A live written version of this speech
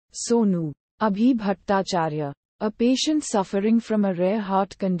Sonu, Abhi Bhattacharya, a patient suffering from a rare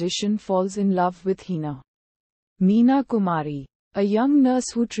heart condition, falls in love with Hina. Meena Kumari, a young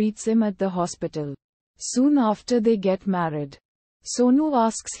nurse who treats him at the hospital. Soon after they get married, Sonu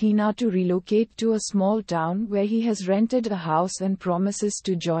asks Hina to relocate to a small town where he has rented a house and promises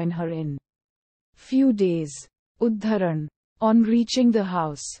to join her in few days. Uddharan. On reaching the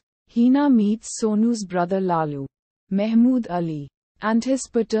house, Hina meets Sonu's brother Lalu, Mahmood Ali, and his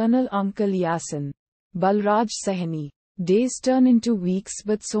paternal uncle Yasin, Balraj Sahni. Days turn into weeks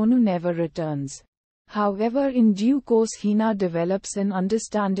but Sonu never returns. However, in due course Hina develops an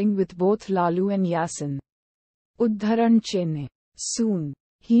understanding with both Lalu and Yasin. Uddharan Chennai. Soon,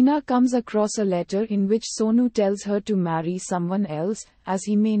 Hina comes across a letter in which Sonu tells her to marry someone else, as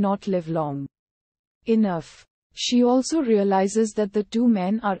he may not live long enough. She also realizes that the two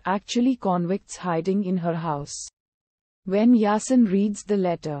men are actually convicts hiding in her house. When Yasin reads the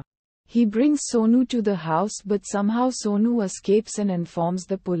letter, he brings Sonu to the house, but somehow Sonu escapes and informs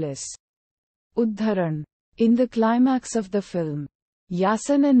the police. Uddharan. In the climax of the film,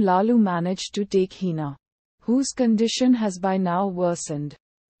 Yasin and Lalu manage to take Hina, whose condition has by now worsened,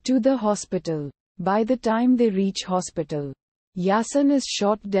 to the hospital. By the time they reach hospital, Yasin is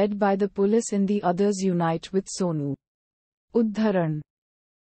shot dead by the police and the others unite with Sonu. Uddharan.